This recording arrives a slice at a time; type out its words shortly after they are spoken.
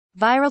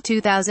Viral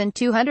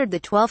 2200 the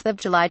 12th of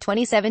July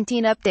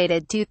 2017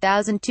 updated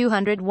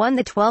 2201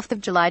 the 12th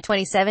of July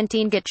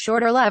 2017 get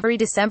short URLEvery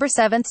December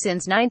 7th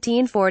since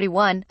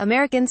 1941,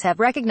 Americans have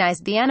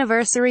recognized the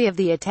anniversary of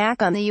the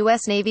attack on the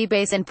U.S. Navy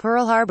base in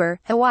Pearl Harbor,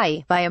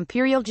 Hawaii, by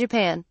Imperial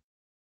Japan.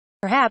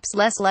 Perhaps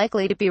less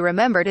likely to be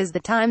remembered is the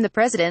time the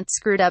president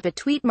screwed up a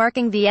tweet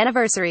marking the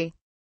anniversary.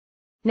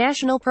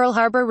 National Pearl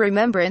Harbor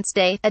Remembrance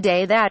Day, a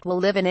day that will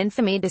live in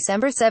infamy.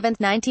 December 7,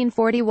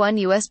 1941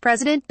 U.S.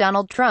 President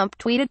Donald Trump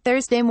tweeted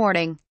Thursday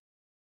morning.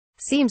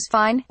 Seems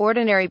fine,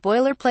 ordinary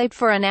boilerplate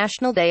for a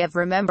national day of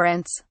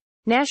remembrance.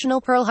 National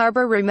Pearl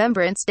Harbor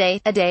Remembrance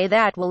Day, a day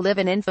that will live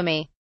in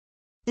infamy.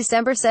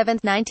 December 7,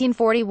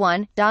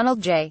 1941,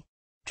 Donald J.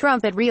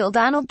 Trump at Real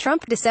Donald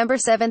Trump. December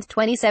 7,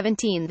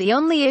 2017 The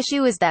only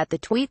issue is that the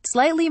tweet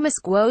slightly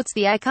misquotes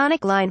the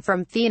iconic line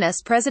from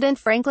famous President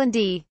Franklin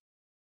D.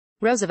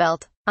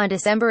 Roosevelt. On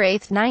December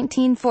 8,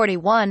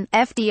 1941,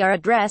 FDR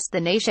addressed the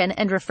nation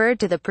and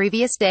referred to the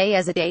previous day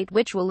as a date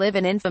which will live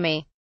in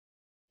infamy.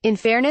 In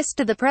fairness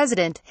to the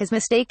president, his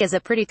mistake is a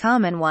pretty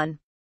common one.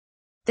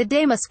 The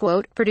day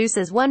misquote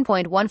produces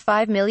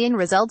 1.15 million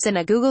results in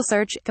a Google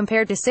search,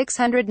 compared to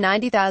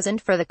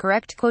 690,000 for the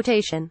correct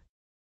quotation.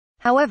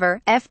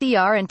 However,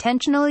 FDR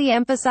intentionally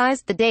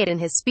emphasized the date in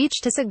his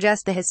speech to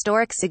suggest the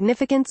historic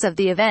significance of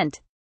the event.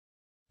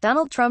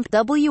 Donald Trump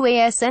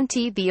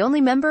wasn't the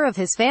only member of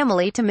his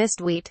family to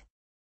mistweet.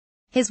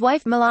 His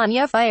wife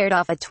Melania fired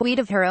off a tweet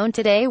of her own: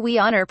 "Today we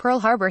honor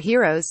Pearl Harbor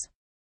heroes.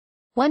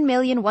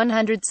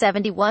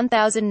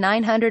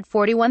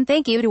 1,171,941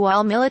 Thank you to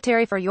all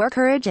military for your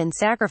courage and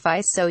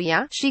sacrifice." So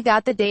yeah, she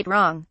got the date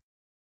wrong.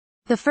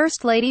 The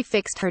First Lady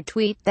fixed her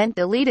tweet, then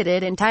deleted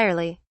it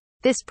entirely.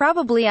 This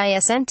probably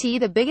isn't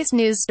the biggest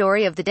news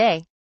story of the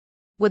day.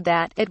 Would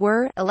that it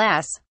were,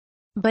 alas.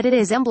 But it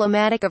is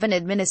emblematic of an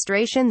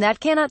administration that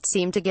cannot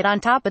seem to get on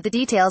top of the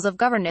details of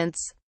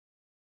governance.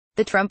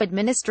 The Trump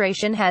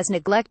administration has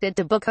neglected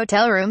to book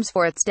hotel rooms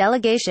for its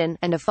delegation,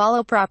 and to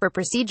follow proper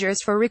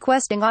procedures for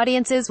requesting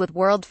audiences with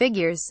world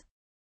figures.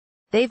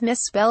 They've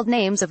misspelled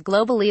names of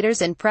global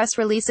leaders in press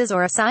releases,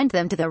 or assigned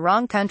them to the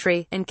wrong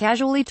country, and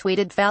casually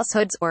tweeted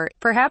falsehoods, or,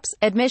 perhaps,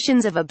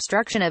 admissions of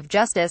obstruction of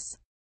justice.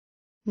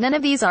 None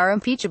of these are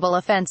impeachable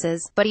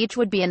offenses, but each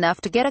would be enough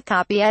to get a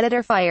copy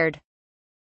editor fired.